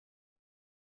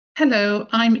Hello,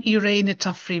 I'm Irene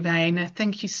Tuffrey-Wijne.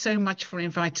 Thank you so much for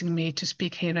inviting me to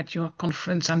speak here at your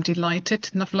conference. I'm delighted.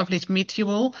 Lovely to meet you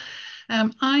all.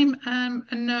 I'm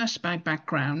a nurse by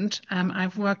background.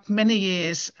 I've worked many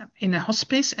years in a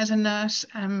hospice as a nurse,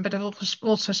 but I've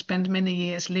also spent many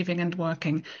years living and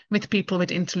working with people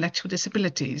with intellectual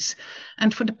disabilities.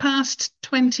 And for the past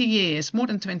 20 years, more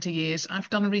than 20 years, I've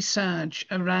done research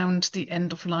around the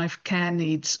end-of-life care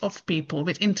needs of people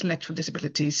with intellectual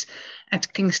disabilities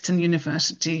at Kingston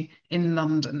University in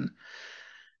London.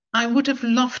 I would have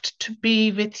loved to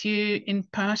be with you in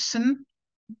person,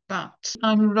 but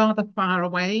I'm rather far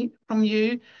away from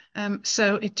you.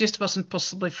 So it just wasn't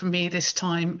possible for me this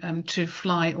time to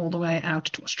fly all the way out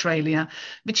to Australia,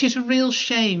 which is a real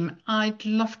shame. I'd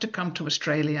love to come to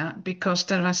Australia because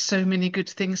there are so many good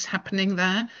things happening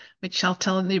there, which I'll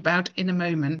tell you about in a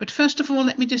moment. But first of all,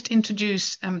 let me just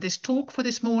introduce this talk for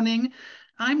this morning.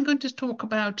 I'm going to talk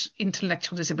about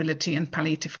intellectual disability and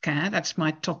palliative care. That's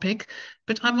my topic,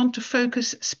 but I want to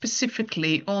focus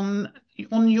specifically on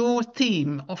your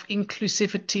theme of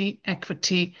inclusivity,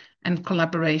 equity, and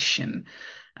collaboration.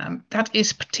 That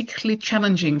is particularly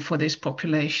challenging for this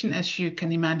population, as you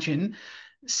can imagine.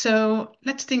 So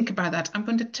let's think about that. I'm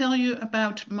going to tell you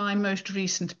about my most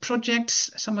recent projects,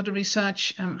 some of the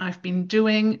research I've been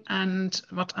doing, and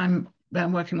what I'm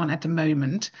working on at the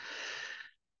moment.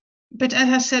 But as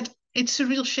I said, it's a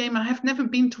real shame. I have never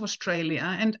been to Australia,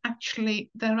 and actually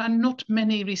there are not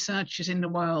many researchers in the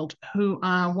world who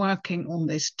are working on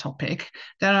this topic.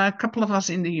 There are a couple of us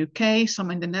in the UK, some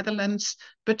in the Netherlands,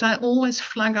 but I always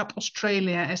flag up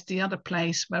Australia as the other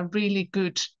place where really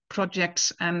good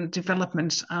projects and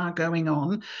developments are going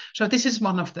on. So this is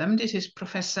one of them. This is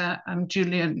Professor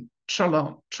Julian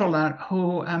Troller,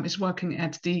 who is working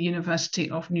at the University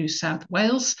of New South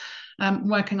Wales,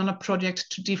 working on a project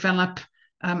to develop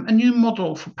a new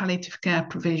model for palliative care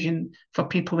provision for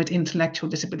people with intellectual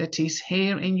disabilities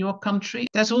here in your country.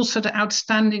 There's also the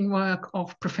outstanding work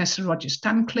of Professor Roger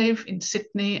Stancliffe in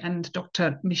Sydney and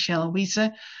Dr. Michelle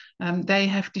Wiese. They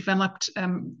have developed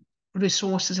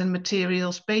resources and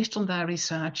materials based on their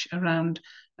research around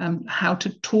how to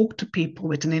talk to people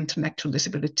with an intellectual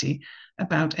disability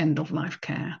about end-of-life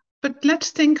care. But let's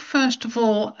think first of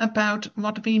all about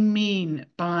what we mean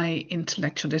by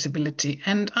intellectual disability.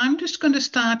 And I'm just going to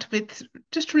start with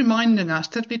just reminding us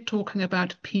that we're talking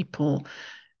about people.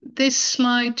 This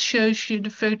slide shows you the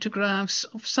photographs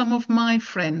of some of my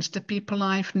friends, the people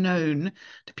I've known,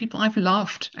 the people I've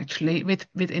loved actually with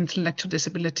intellectual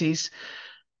disabilities.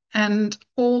 And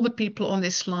all the people on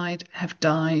this slide have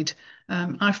died.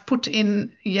 I've put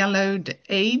in yellow the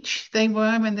age they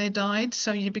were when they died,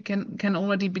 so you can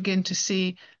already begin to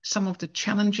see some of the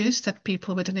challenges that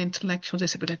people with an intellectual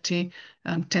disability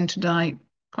tend to die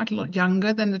quite a lot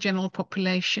younger than the general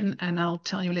population, and I'll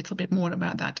tell you a little bit more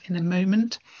about that in a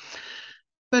moment.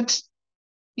 But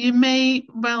you may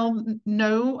well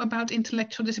know about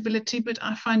intellectual disability, but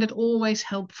I find it always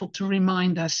helpful to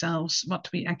remind ourselves what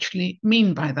we actually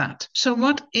mean by that. So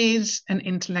what is an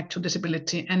intellectual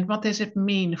disability, and what does it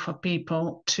mean for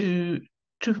people to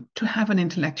have an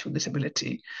intellectual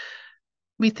disability?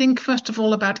 We think, first of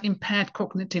all, about impaired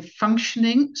cognitive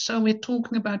functioning. So we're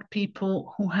talking about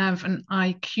people who have an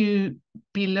IQ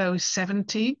below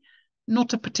 70.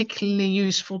 Not a particularly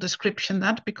useful description,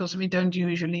 that, because we don't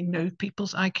usually know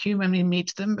people's IQ when we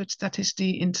meet them, but that is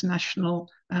the international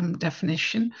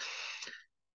definition.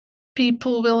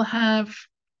 People will have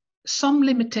some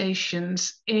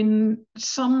limitations in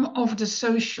some of the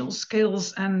social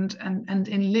skills and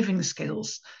in living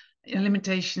skills,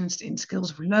 limitations in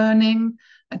skills of learning,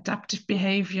 adaptive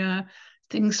behavior,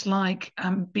 things like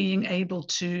being able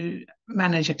to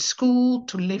manage at school,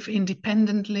 to live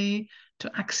independently,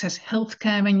 to access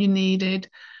healthcare when you need it.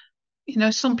 You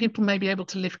know, some people may be able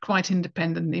to live quite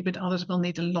independently, but others will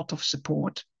need a lot of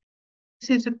support. This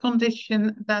is a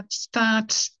condition that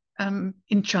starts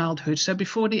in childhood, so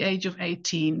before the age of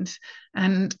 18,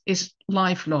 and is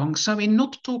lifelong. So we're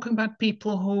not talking about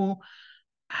people who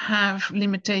have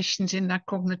limitations in their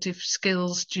cognitive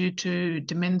skills due to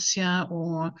dementia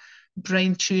or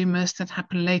brain tumors that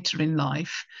happen later in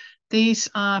life. These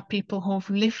are people who've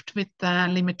lived with their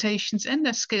limitations and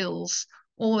their skills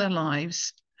all their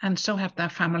lives, and so have their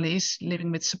families living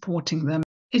with supporting them.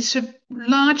 It's a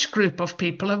large group of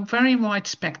people, a very wide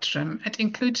spectrum. It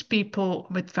includes people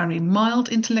with very mild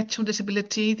intellectual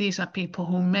disability. These are people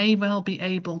who may well be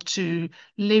able to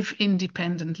live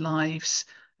independent lives,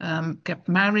 get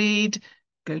married,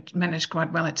 manage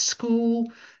quite well at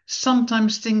school.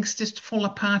 Sometimes things just fall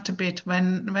apart a bit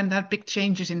when there are big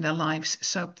changes in their lives.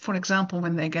 So, for example,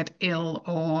 when they get ill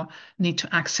or need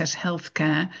to access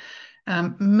healthcare.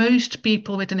 Most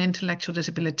people with an intellectual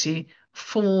disability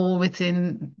fall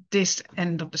within this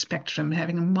end of the spectrum,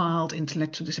 having a mild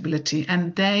intellectual disability,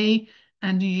 and they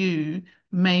and you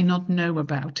may not know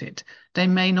about it. They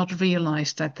may not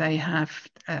realize that they have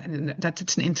that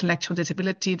it's an intellectual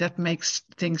disability that makes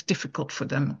things difficult for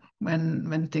them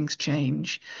when things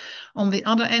change. On the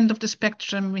other end of the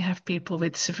spectrum, we have people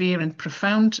with severe and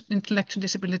profound intellectual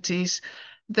disabilities.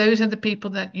 Those are the people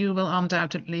that you will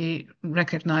undoubtedly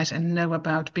recognize and know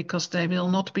about, because they will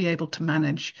not be able to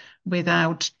manage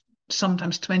without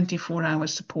sometimes 24-hour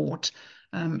support.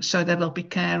 So there will be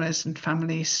carers and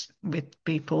families with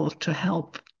people to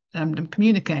help them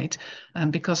communicate,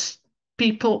 because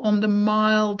people on the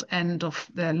mild end of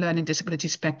the learning disability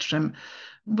spectrum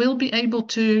will be able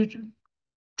to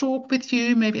talk with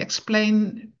you, maybe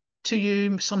explain to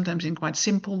you, sometimes in quite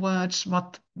simple words,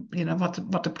 what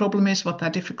the problem is, what their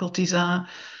difficulties are.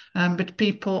 But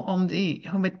people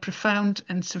who with profound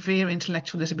and severe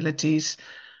intellectual disabilities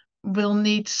will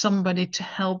need somebody to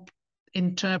help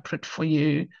interpret for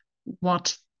you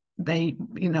what they're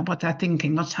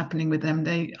thinking, what's happening with them.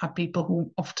 They are people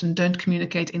who often don't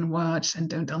communicate in words and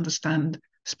don't understand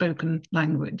spoken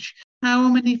language. How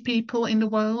many people in the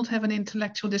world have an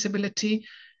intellectual disability?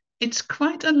 It's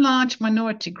quite a large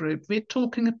minority group. We're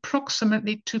talking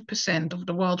approximately 2% of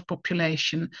the world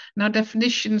population. Now,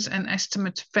 definitions and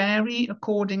estimates vary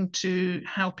according to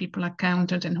how people are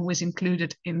counted and who is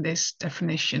included in this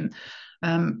definition.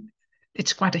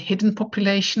 It's quite a hidden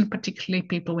population, particularly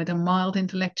people with a mild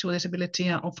intellectual disability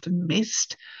are often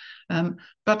missed.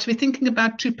 But we're thinking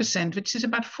about 2%, which is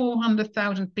about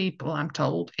 400,000 people, I'm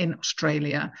told, in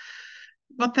Australia.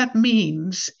 What that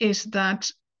means is that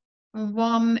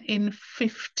 1 in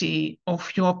 50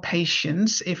 of your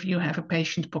patients, if you have a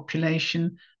patient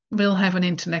population, will have an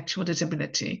intellectual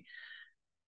disability.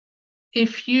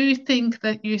 If you think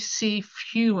that you see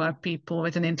fewer people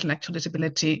with an intellectual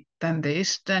disability than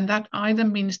this, then that either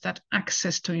means that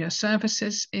access to your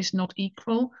services is not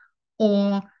equal,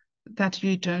 or that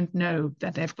you don't know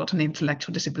that they've got an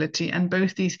intellectual disability. And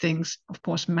both these things, of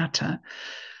course, matter.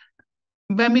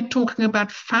 When we're talking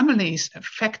about families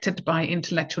affected by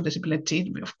intellectual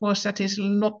disability, of course, that is a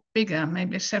lot bigger.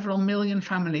 Maybe several million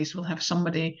families will have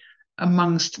somebody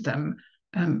amongst them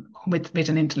with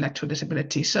an intellectual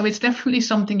disability. So it's definitely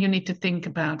something you need to think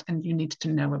about and you need to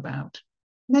know about.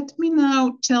 Let me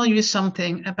now tell you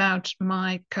something about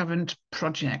my current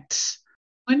projects.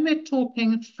 When we're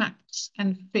talking facts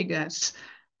and figures,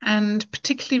 and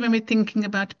particularly when we're thinking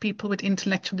about people with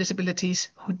intellectual disabilities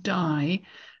who die,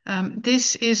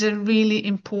 this is a really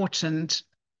important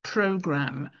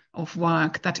program of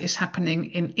work that is happening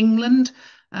in England.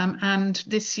 And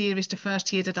this year is the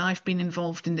first year that I've been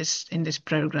involved in this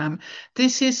program.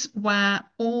 This is where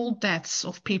all deaths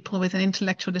of people with an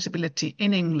intellectual disability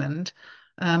in England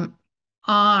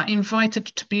are invited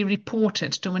to be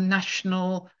reported to a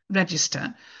national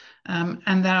register.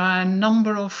 And there are a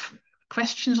number of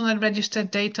questions on that register,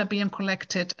 data being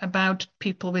collected about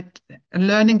people with a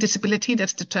learning disability.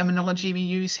 That's the terminology we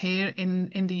use here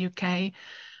in the UK.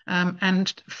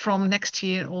 And from next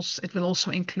year, it will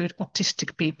also include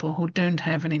autistic people who don't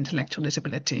have an intellectual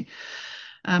disability.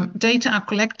 Data are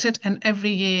collected, and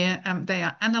every year they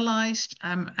are analysed.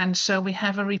 And so we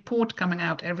have a report coming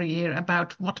out every year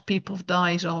about what people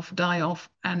die of,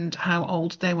 and how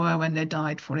old they were when they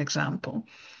died, for example.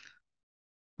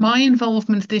 My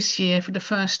involvement this year for the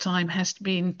first time has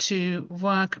been to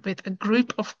work with a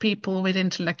group of people with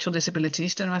intellectual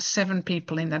disabilities. There are 7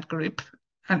 people in that group,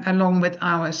 and along with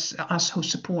us who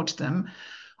support them,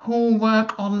 who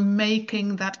work on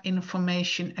making that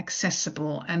information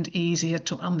accessible and easier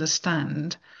to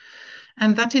understand.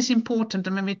 And that is important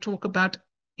when we talk about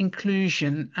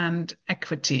inclusion and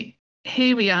equity.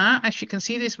 Here we are. As you can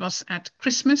see, this was at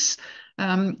Christmas.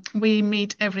 We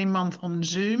meet every month on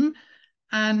Zoom.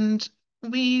 And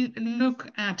we look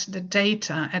at the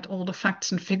data, at all the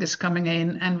facts and figures coming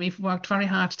in, and we've worked very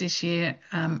hard this year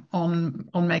on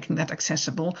making that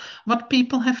accessible. What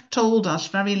people have told us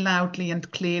very loudly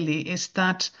and clearly is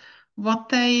that what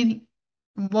they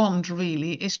want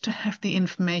really is to have the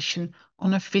information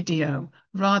on a video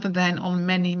rather than on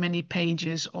many, many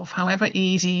pages of however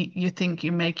easy you think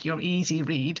you make your easy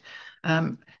read.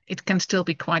 It can still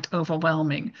be quite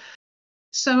overwhelming.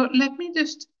 So let me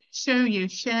just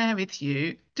share with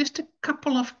you just a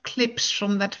couple of clips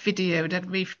from that video that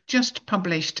we've just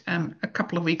published a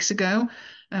couple of weeks ago,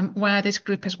 where this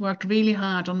group has worked really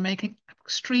hard on making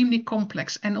extremely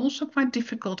complex and also quite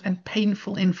difficult and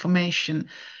painful information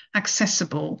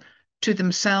accessible to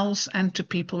themselves and to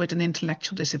people with an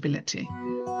intellectual disability.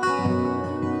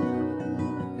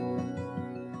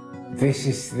 This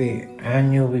is the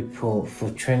annual report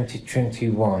for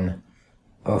 2021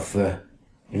 of the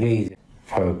LEAD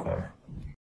programme.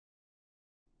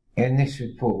 In this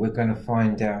report we're going to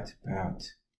find out about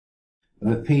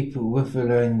the people with a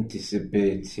learning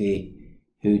disability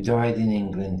who died in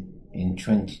England in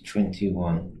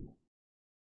 2021.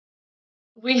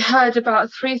 We heard about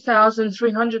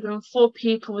 3,304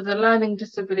 people with a learning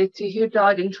disability who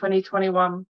died in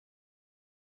 2021.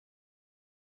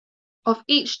 Of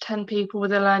each 10 people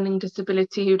with a learning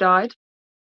disability who died,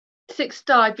 6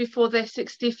 died before their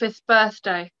 65th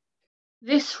birthday.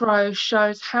 This row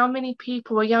shows how many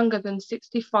people were younger than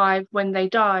 65 when they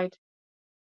died.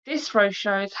 This row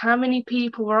shows how many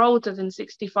people were older than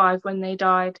 65 when they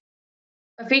died.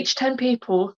 Of each 10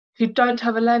 people who don't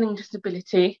have a learning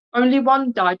disability, only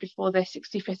 1 died before their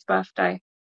 65th birthday.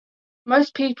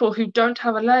 Most people who don't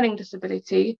have a learning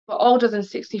disability were older than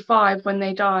 65 when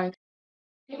they died.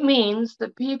 It means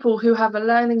that people who have a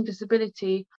learning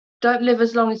disability don't live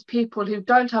as long as people who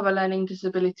don't have a learning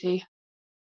disability.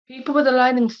 People with a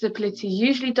learning disability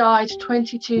usually died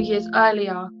 22 years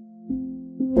earlier.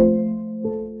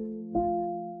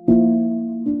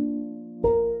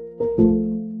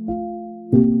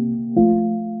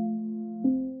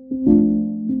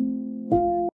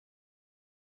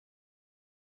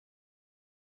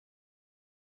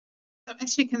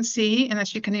 As you can see, and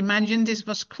as you can imagine, this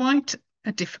was quite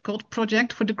a difficult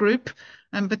project for the group,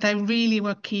 but they really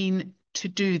were keen to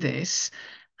do this.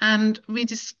 And we've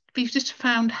just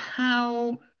found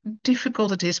how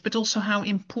difficult it is, but also how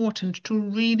important to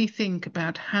really think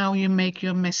about how you make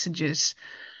your messages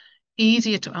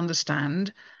easier to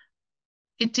understand.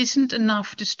 It isn't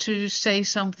enough just to say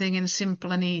something in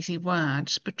simple and easy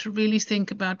words, but to really think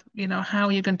about, how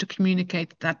you're going to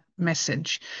communicate that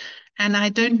message. And I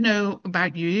don't know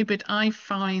about you, but I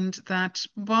find that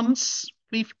once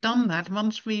we've done that,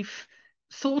 once we've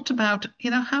thought about,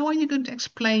 how are you going to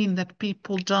explain that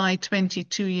people die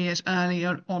 22 years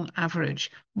earlier on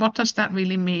average? What does that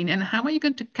really mean? And how are you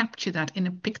going to capture that in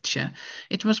a picture?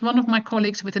 It was one of my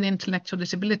colleagues with an intellectual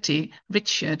disability,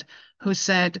 Richard, who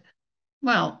said,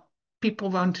 well, people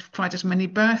won't have quite as many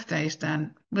birthdays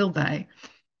then, will they?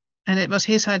 And it was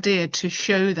his idea to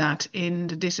show that in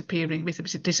the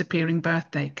disappearing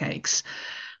birthday cakes.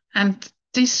 And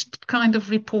this kind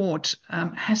of report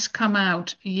has come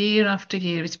out year after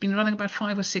year. It's been running about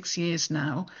 5 or 6 years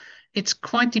now. It's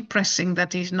quite depressing that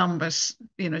these numbers,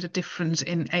 the difference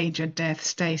in age and death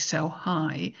stays so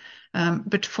high.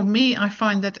 But for me, I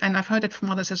find that, and I've heard it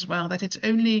from others as well, that it's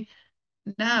only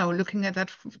now looking at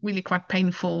that really quite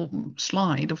painful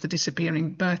slide of the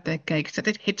disappearing birthday cakes that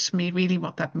it hits me really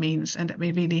what that means, and that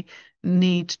we really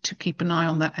need to keep an eye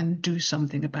on that and do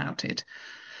something about it.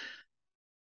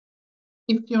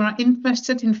 If you are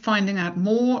interested in finding out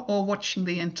more or watching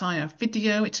the entire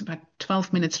video, it's about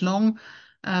 12 minutes long,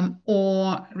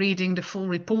 or reading the full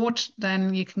report,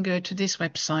 then you can go to this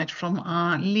website from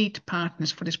our lead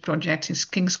partners for this project, is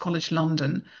King's College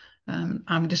London.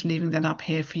 I'm just leaving that up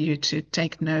here for you to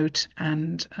take note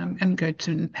and go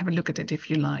to have a look at it if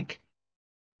you like.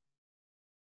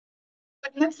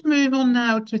 But let's move on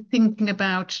now to thinking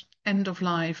about end of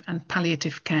life and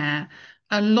palliative care.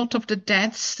 A lot of the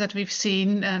deaths that we've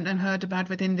seen and heard about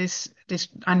within this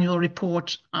annual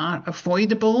report are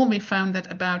avoidable. We found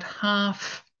that about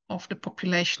half of the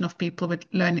population of people with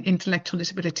learning intellectual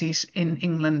disabilities in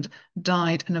England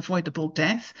died an avoidable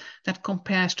death. That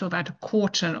compares to about a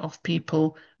quarter of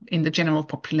people in the general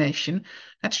population.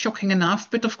 That's shocking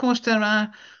enough, but of course there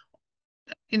are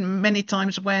many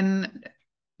times when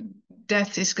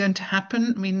death is going to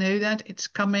happen. We know that it's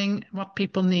coming. What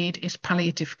people need is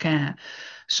palliative care.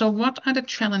 So what are the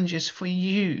challenges for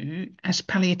you as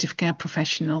palliative care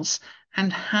professionals,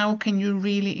 and how can you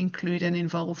really include and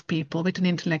involve people with an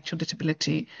intellectual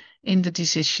disability in the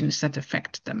decisions that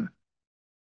affect them?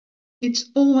 It's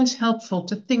always helpful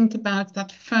to think about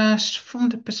that first from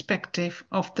the perspective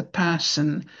of the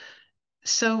person.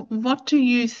 So what do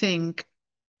you think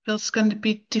it's going to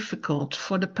be difficult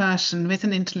for the person with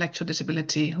an intellectual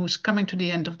disability who's coming to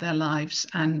the end of their lives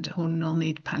and who will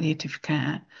need palliative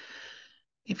care?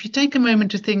 If you take a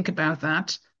moment to think about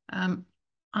that,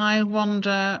 I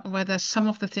wonder whether some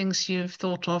of the things you've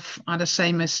thought of are the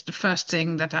same as the first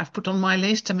thing that I've put on my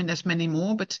list. I mean, there's many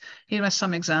more, but here are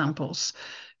some examples.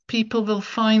 People will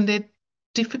find it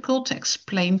difficult to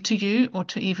explain to you or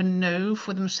to even know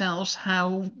for themselves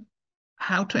how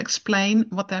to explain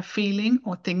what they're feeling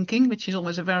or thinking, which is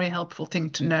always a very helpful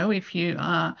thing to know if you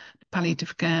are a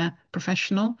palliative care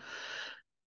professional.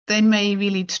 They may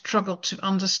really struggle to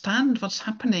understand what's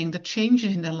happening, the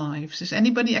changes in their lives. Has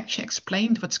anybody actually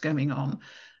explained what's going on?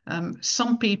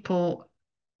 Some people,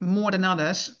 more than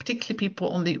others, particularly people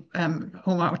on the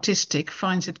who are autistic,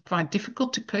 finds it quite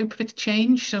difficult to cope with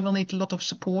change. So we'll need a lot of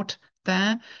support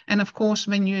there. And of course,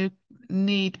 when you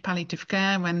need palliative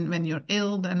care, when you're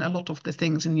ill, then a lot of the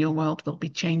things in your world will be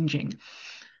changing.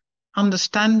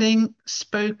 Understanding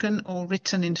spoken or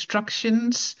written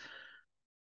instructions,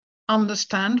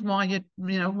 understand why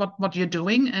what you're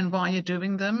doing and why you're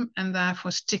doing them, and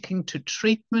therefore sticking to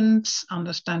treatments,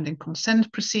 understanding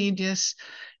consent procedures.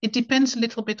 It depends a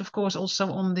little bit, of course,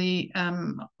 also on the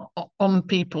on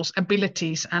people's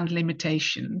abilities and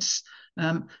limitations,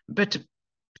 but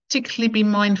particularly be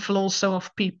mindful also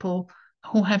of people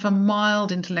who have a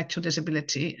mild intellectual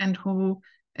disability and who,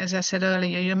 as I said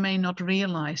earlier, you may not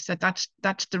realize that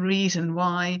that's the reason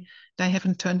why they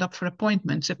haven't turned up for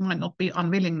appointments. It might not be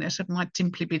unwillingness. It might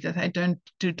simply be that they don't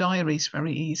do diaries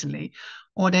very easily,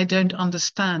 or they don't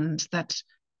understand that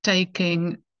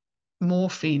taking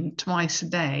morphine twice a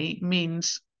day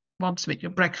means once with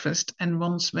your breakfast and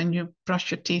once when you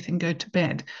brush your teeth and go to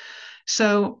bed.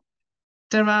 So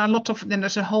there are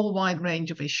there's a whole wide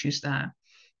range of issues there.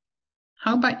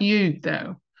 How about you,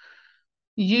 though?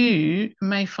 You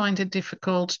may find it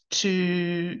difficult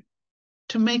to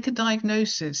make a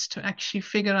diagnosis, to actually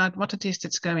figure out what it is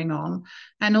that's going on,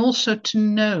 and also to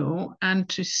know and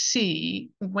to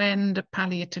see when the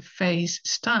palliative phase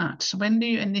starts. When do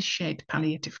you initiate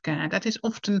palliative care? That is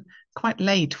often quite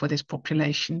late for this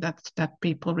population, that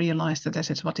people realize that this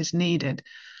is what is needed.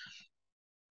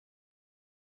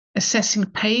 Assessing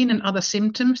pain and other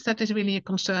symptoms, that is really a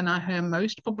concern I hear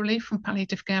most probably from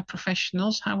palliative care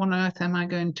professionals. How on earth am I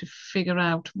going to figure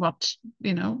out what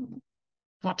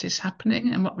is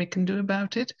happening and what we can do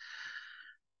about it?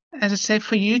 As I say,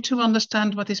 for you to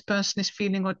understand what this person is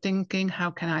feeling or thinking,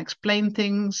 how can I explain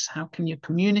things? How can you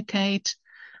communicate?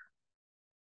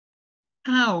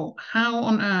 How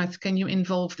on earth can you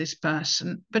involve this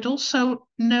person? But also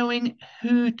knowing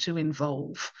who to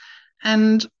involve.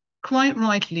 And quite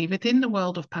rightly, within the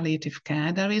world of palliative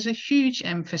care, there is a huge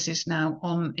emphasis now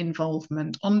on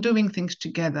involvement, on doing things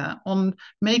together, on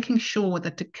making sure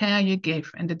that the care you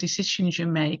give and the decisions you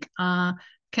make are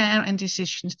care and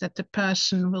decisions that the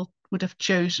person would have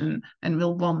chosen and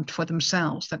will want for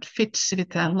themselves, that fits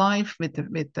with their life, with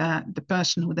the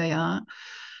person who they are.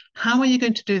 How are you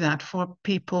going to do that for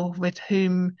people with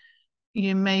whom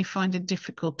you may find it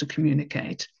difficult to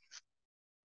communicate?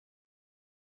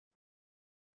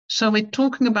 So we're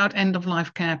talking about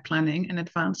end-of-life care planning and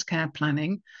advanced care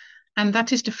planning, and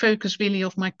that is the focus really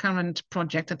of my current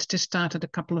project that just started a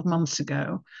couple of months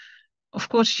ago. Of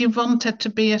course, you want there to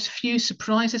be as few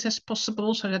surprises as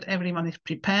possible so that everyone is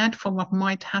prepared for what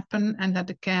might happen and that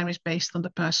the care is based on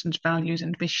the person's values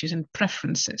and wishes and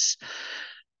preferences.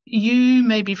 You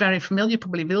may be very familiar,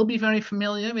 probably will be very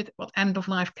familiar with what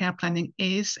end-of-life care planning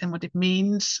is and what it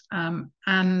means,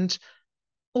 and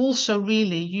also,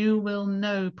 really, you will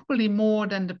know probably more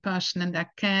than the person and their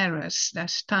carers, their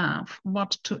staff,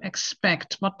 what to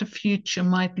expect, what the future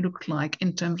might look like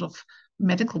in terms of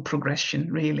medical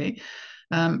progression, really.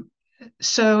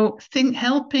 So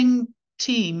helping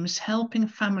teams, helping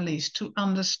families to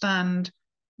understand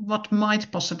what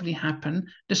might possibly happen.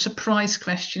 The surprise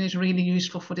question is really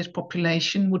useful for this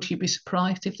population. Would you be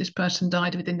surprised if this person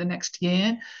died within the next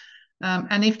year?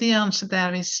 And if the answer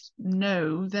there is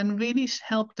no, then really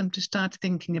help them to start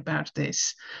thinking about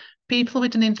this. People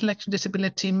with an intellectual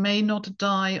disability may not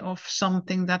die of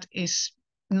something that is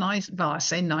nice. Well, I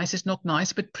say nice, it's not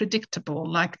nice, but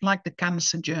predictable, like the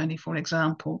cancer journey, for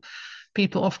example.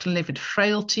 People often live with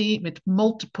frailty, with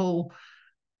multiple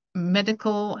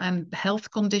medical and health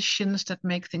conditions that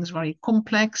make things very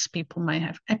complex. People may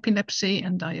have epilepsy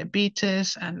and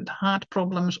diabetes and heart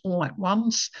problems all at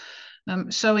once.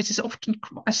 So it is often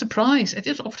a surprise. It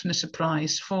is often a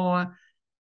surprise for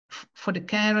the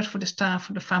carers, for the staff,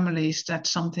 for the families that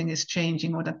something is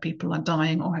changing or that people are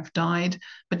dying or have died.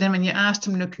 But then when you ask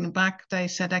them looking back, they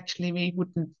said, actually,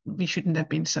 we shouldn't have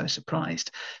been so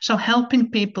surprised. So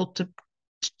helping people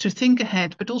to think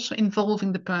ahead, but also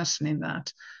involving the person in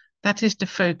that. That is the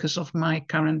focus of my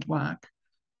current work.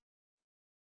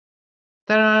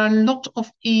 There are a lot of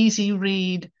easy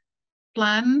read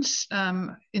plans,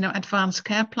 advanced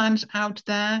care plans out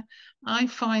there. I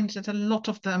find that a lot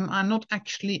of them are not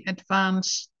actually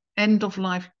advanced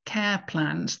end-of-life care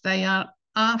plans. They are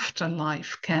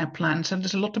afterlife care plans. And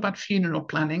there's a lot about funeral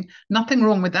planning. Nothing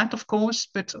wrong with that, of course,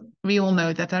 but we all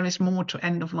know that there is more to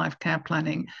end-of-life care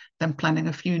planning than planning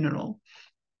a funeral.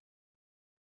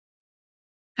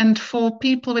 And for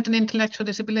people with an intellectual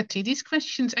disability, these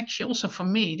questions, actually also for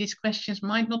me, these questions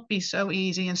might not be so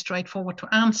easy and straightforward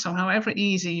to answer, however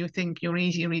easy you think your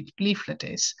easy read leaflet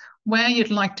is. Where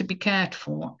you'd like to be cared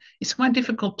for, it's quite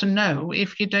difficult to know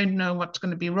if you don't know what's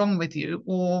going to be wrong with you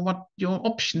or what your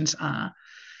options are.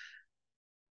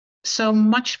 So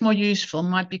much more useful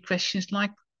might be questions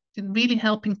like really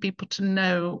helping people to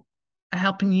know,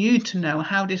 helping you to know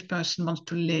how this person wants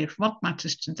to live, what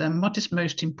matters to them, what is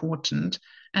most important,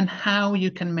 and how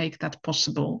you can make that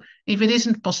possible. If it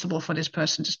isn't possible for this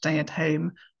person to stay at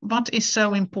home, what is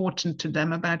so important to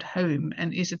them about home?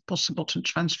 And is it possible to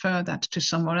transfer that to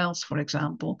somewhere else, for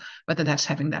example, whether that's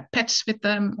having their pets with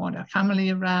them or their family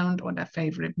around or their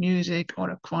favorite music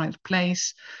or a quiet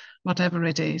place, whatever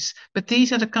it is. But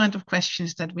these are the kind of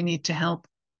questions that we need to help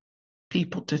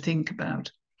people to think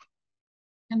about.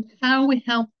 And how we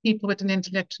help people with an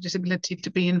intellectual disability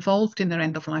to be involved in their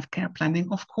end-of-life care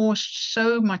planning, of course,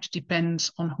 so much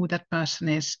depends on who that person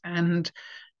is and,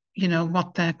 you know,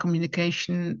 what their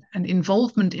communication and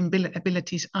involvement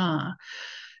abilities are.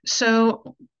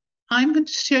 So I'm going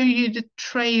to show you the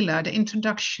trailer, the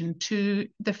introduction to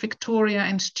the Victoria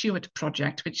and Stuart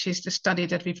project, which is the study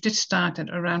that we've just started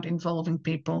around involving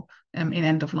people in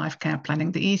end-of-life care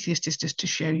planning. The easiest is just to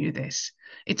show you this.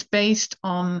 It's based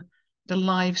on the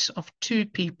lives of two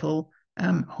people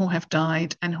who have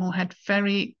died and who had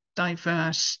very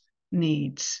diverse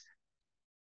needs.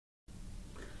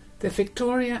 The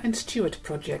Victoria and Stuart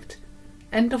project,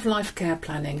 end-of-life care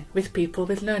planning with people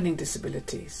with learning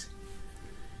disabilities.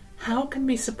 How can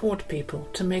we support people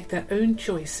to make their own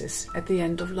choices at the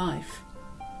end of life?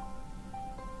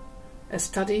 A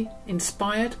study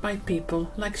inspired by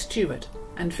people like Stuart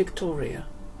and Victoria.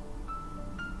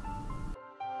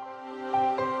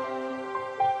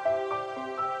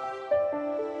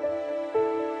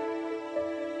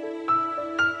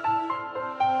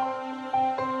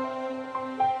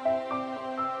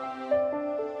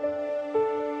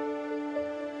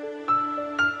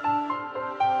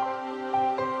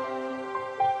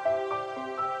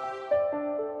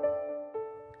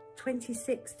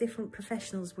 "26 different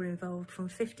professionals were involved from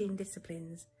 15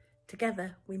 disciplines.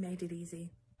 Together, we made it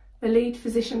easy." The lead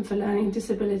physician for learning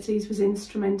disabilities was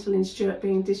instrumental in Stuart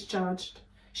being discharged.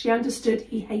 She understood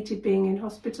he hated being in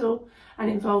hospital and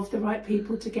involved the right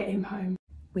people to get him home.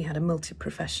 We had a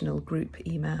multi-professional group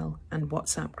email and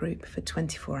WhatsApp group for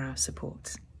 24-hour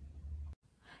support.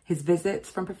 His visits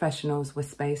from professionals were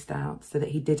spaced out so that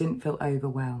he didn't feel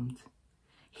overwhelmed.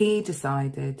 He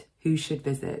decided who should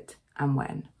visit and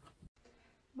when.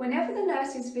 Whenever the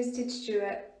nurses visited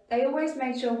Stuart, they always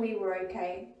made sure we were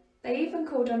okay. They even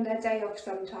called on their day off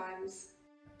sometimes.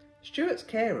 Stuart's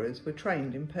carers were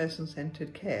trained in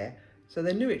person-centred care, so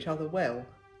they knew each other well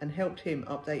and helped him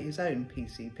update his own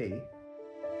PCP.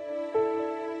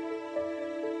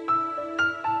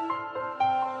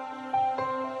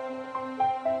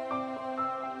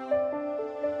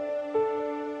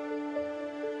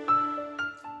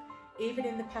 Even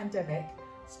in the pandemic,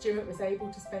 Stuart was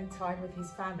able to spend time with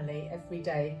his family every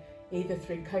day, either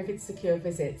through COVID-secure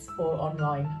visits or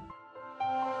online.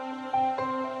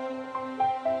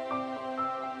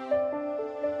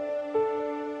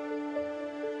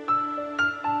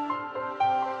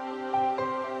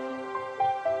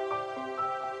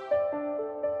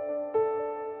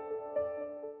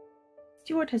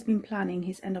 Stuart has been planning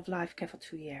his end-of-life care for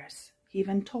 2 years. He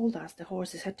even told us the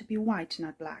horses had to be white,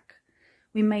 not black.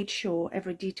 We made sure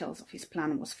every detail of his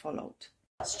plan was followed.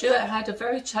 Stuart had a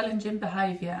very challenging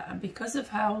behaviour, and because of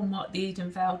how and what the Eden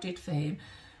Vale did for him,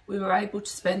 we were able to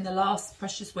spend the last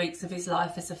precious weeks of his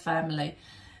life as a family.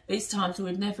 These times we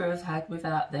would never have had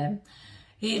without them.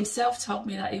 He himself told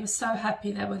me that he was so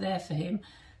happy they were there for him.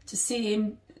 To see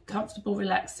him comfortable,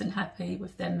 relaxed and happy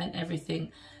with them meant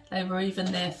everything. They were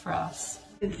even there for us.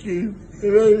 Thank you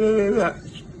very, very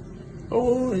much.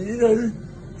 Oh, you know,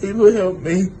 people help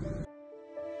me.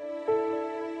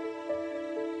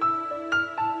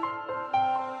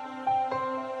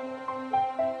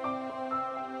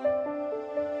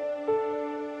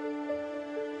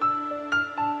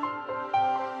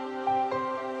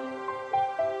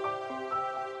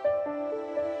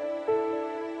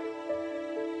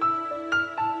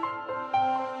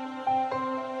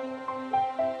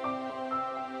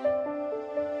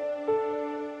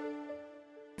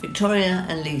 Victoria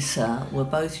and Lisa were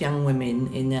both young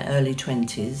women in their early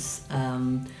 20s.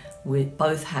 We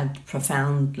both had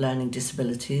profound learning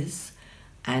disabilities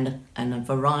and a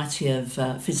variety of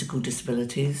physical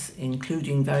disabilities,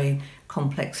 including very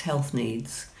complex health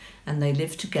needs. and they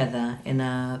lived together in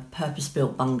a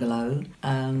purpose-built bungalow.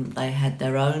 They had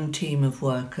their own team of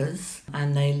workers,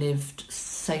 and they lived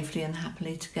safely and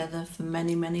happily together for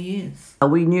many, many years.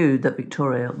 We knew that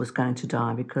Victoria was going to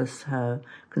die because her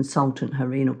consultant, her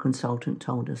renal consultant,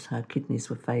 told us her kidneys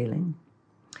were failing,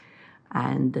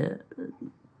 and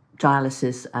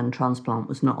dialysis and transplant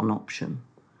was not an option.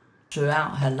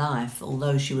 Throughout her life,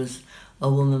 although she was a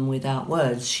woman without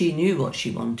words, she knew what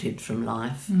she wanted from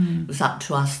life. It was up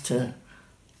to us to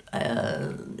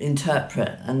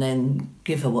interpret and then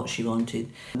give her what she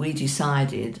wanted. We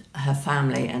decided, her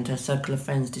family and her circle of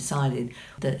friends decided,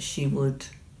 that she would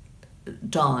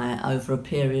die over a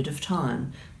period of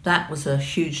time. That was a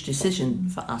huge decision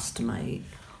for us to make.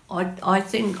 I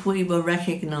think we were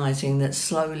recognising that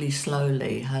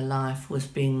slowly her life was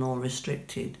being more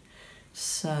restricted.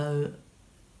 So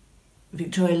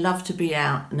Victoria loved to be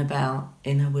out and about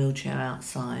in her wheelchair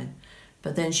outside,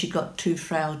 but then she got too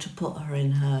frail to put her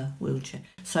in her wheelchair.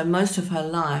 So most of her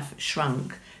life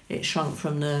shrunk. It shrunk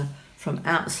from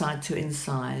outside to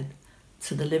inside,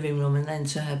 to the living room and then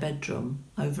to her bedroom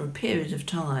over a period of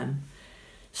time.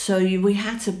 So we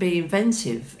had to be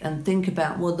inventive and think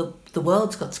about, well, the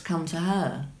world's got to come to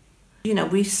her. You know,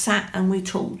 we sat and we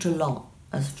talked a lot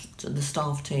as the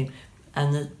staff team,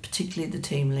 and particularly the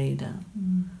team leader.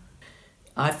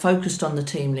 I focused on the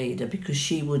team leader because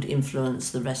she would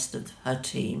influence the rest of her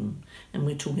team, and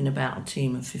we're talking about a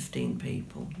team of 15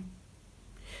 people.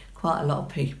 Quite a lot of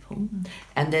people.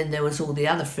 And then there was all the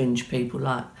other fringe people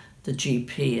like the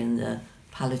GP and the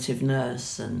palliative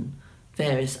nurse and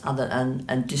various other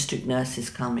and district nurses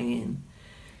coming in.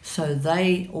 So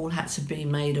they all had to be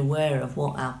made aware of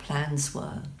what our plans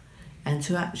were and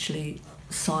to actually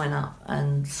sign up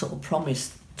and sort of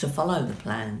promise to follow the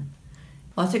plan.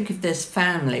 I think if there's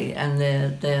family and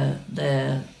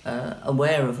they're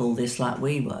aware of all this like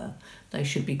we were, they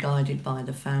should be guided by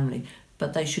the family,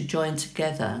 but they should join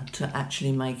together to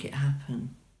actually make it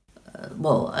happen.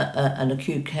 An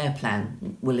acute care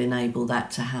plan will enable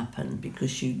that to happen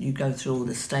because you go through all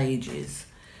the stages.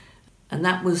 And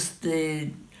that was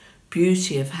the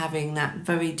beauty of having that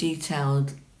very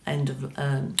detailed end of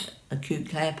acute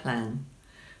care plan,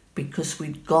 because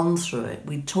we'd gone through it,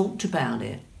 we'd talked about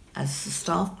it as a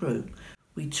staff group.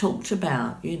 We talked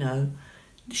about, you know,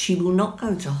 she will not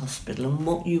go to hospital and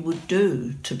what you would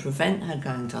do to prevent her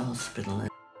going to hospital.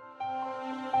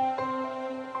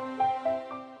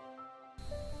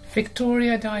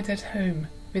 Victoria died at home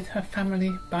with her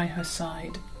family by her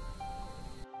side.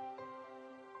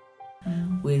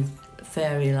 With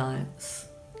fairy lights,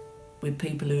 with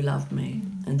people who loved me,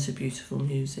 and to beautiful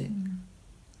music.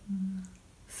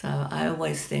 So I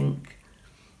always think,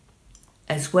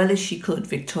 as well as she could,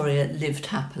 Victoria lived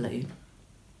happily,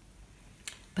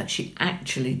 but she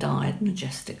actually died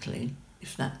majestically,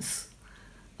 if that's...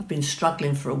 I've been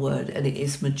struggling for a word, and it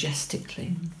is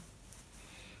majestically.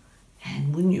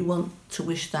 And wouldn't you want to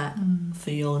wish that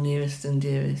for your nearest and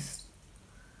dearest?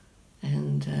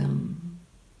 And,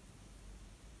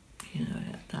 you know,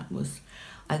 that was...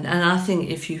 And I think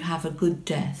if you have a good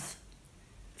death,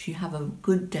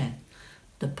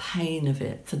 the pain of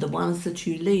it, for the ones that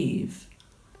you leave,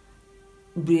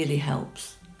 really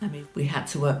helps. I mean, we had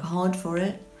to work hard for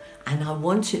it, and I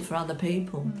want it for other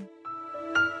people.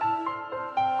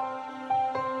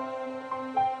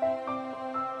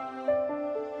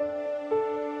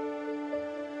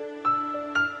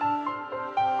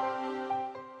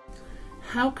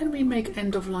 How can we make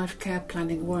end-of-life care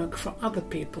planning work for other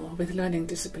people with learning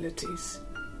disabilities?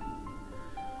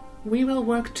 We will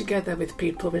work together with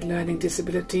people with learning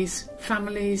disabilities,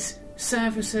 families,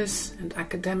 services and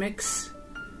academics.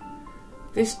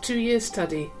 This 2-year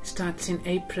study starts in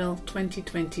April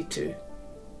 2022.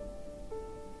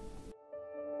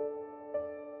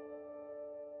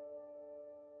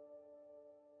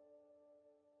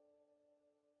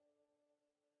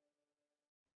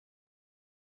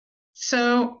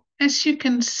 So, as you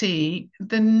can see,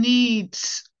 the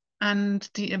needs and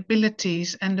the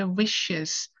abilities and the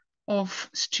wishes of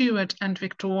Stuart and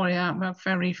Victoria were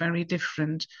very, very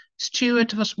different.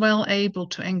 Stuart was well able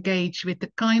to engage with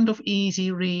the kind of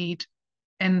easy read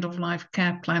end-of-life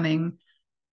care planning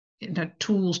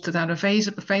tools that are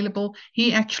available.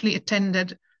 He actually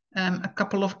attended a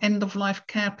couple of end-of-life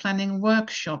care planning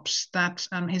workshops that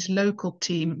his local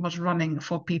team was running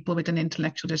for people with an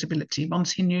intellectual disability.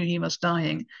 Once he knew he was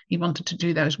dying, he wanted to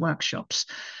do those workshops.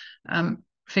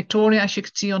 Victoria, as you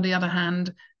could see on the other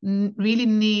hand, really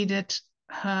needed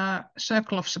her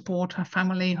circle of support, her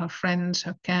family, her friends,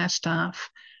 her care staff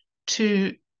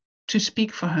to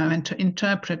speak for her and to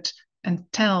interpret and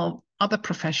tell other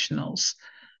professionals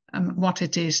what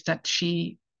it is that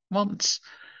she wants.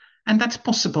 And that's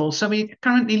possible. So we're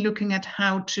currently looking at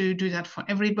how to do that for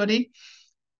everybody.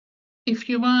 If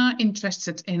you are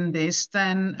interested in this,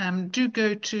 then do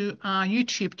go to our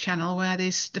YouTube channel, where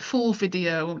the full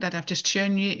video that I've just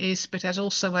shown you is, but there's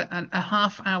also a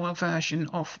half-hour version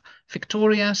of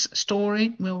Victoria's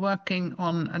story. We're working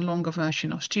on a longer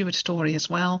version of Stuart's story as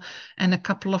well, and a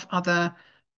couple of other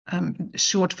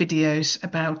short videos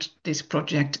about this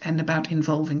project and about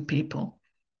involving people.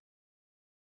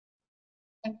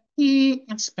 A key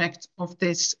aspect of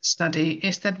this study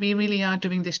is that we really are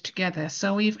doing this together.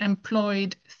 So we've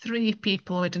employed 3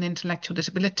 people with an intellectual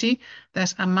disability.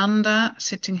 There's Amanda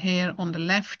sitting here on the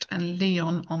left, and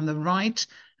Leon on the right,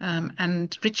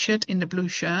 and Richard in the blue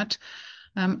shirt,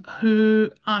 who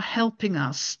are helping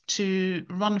us to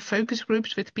run focus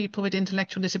groups with people with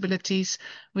intellectual disabilities.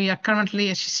 We are currently,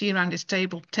 as you see around this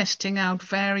table, testing out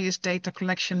various data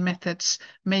collection methods,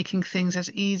 making things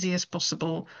as easy as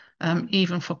possible,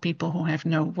 even for people who have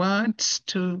no words,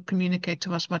 to communicate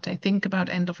to us what they think about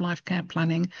end-of-life care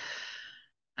planning.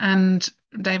 And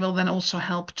they will then also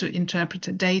help to interpret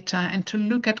the data and to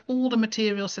look at all the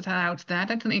materials that are out there.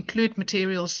 That can include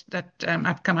materials that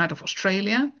have come out of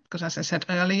Australia, because as I said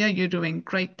earlier, you're doing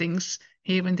great things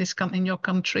here in your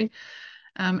country.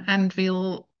 And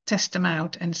we'll test them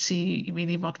out and see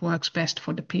really what works best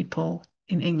for the people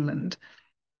in England.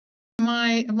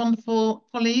 My wonderful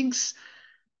colleagues,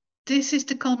 this is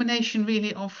the culmination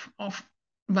really of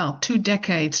well, 2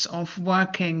 decades of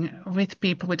working with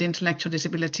people with intellectual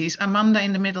disabilities. Amanda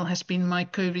in the middle has been my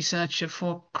co-researcher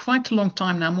for quite a long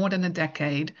time now, more than a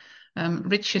decade.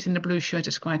 Richard in the blue shirt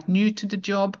is quite new to the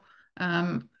job.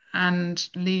 And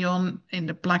Leon in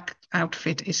the black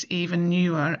outfit is even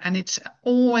newer. And it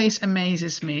always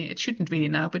amazes me, it shouldn't really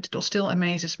now, but it still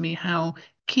amazes me how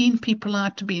keen people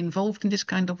are to be involved in this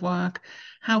kind of work,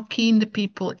 how keen the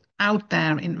people out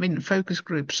there in focus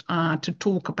groups are to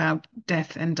talk about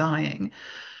death and dying.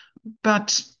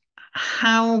 But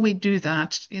how we do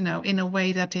that, in a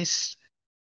way that is,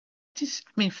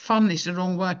 fun is the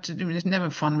wrong word to do. It's never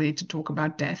fun really to talk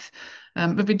about death,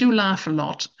 but we do laugh a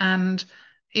lot. And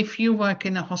if you work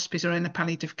in a hospice or in a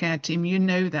palliative care team, you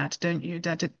know that, don't you?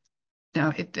 That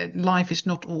life is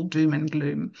not all doom and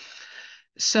gloom.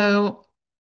 So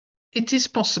it is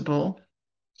possible.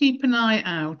 Keep an eye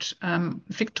out,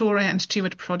 Victoria and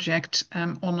Stuart project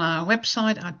on our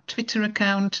website, our Twitter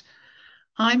account.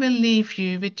 I will leave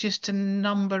you with just a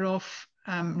number of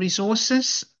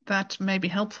resources that may be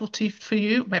helpful for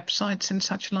you, websites and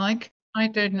such like. I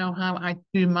don't know how I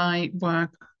do my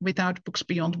work without Books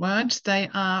Beyond Words. They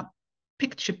are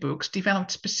picture books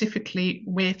developed specifically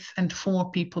with and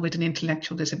for people with an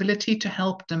intellectual disability to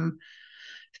help them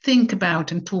think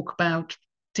about and talk about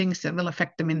things that will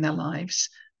affect them in their lives.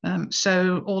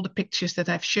 So all the pictures that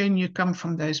I've shown you come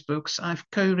from those books. I've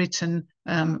co-written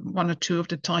 1 or 2 of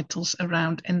the titles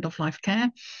around end-of-life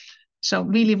care. So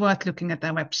really worth looking at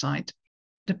their website.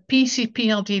 The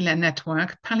PCPLD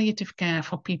network, Palliative Care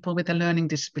for People with a Learning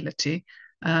Disability,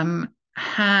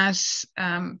 has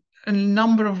a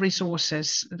number of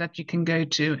resources that you can go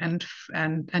to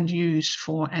and use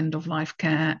for end-of-life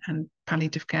care and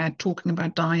palliative care, talking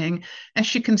about dying.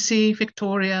 As you can see,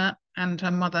 Victoria and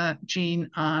her mother, Jean,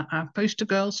 are our poster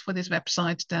girls for this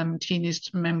website. Jean is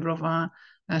a member of our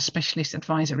specialist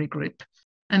advisory group.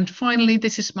 And finally,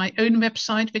 this is my own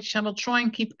website, which I will try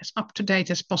and keep as up to date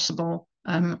as possible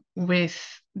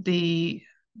with the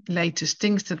latest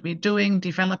things that we're doing,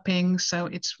 developing. So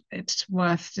it's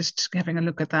worth just having a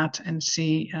look at that and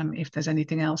see if there's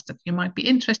anything else that you might be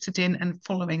interested in and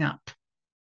following up.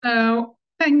 So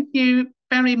thank you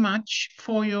very much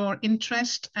for your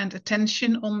interest and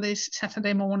attention on this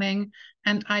Saturday morning.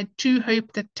 And I do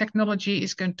hope that technology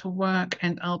is going to work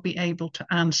and I'll be able to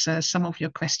answer some of your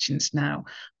questions now.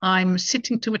 I'm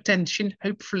sitting to attention,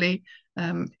 hopefully,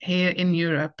 here in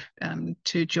Europe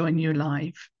to join you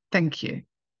live. Thank you.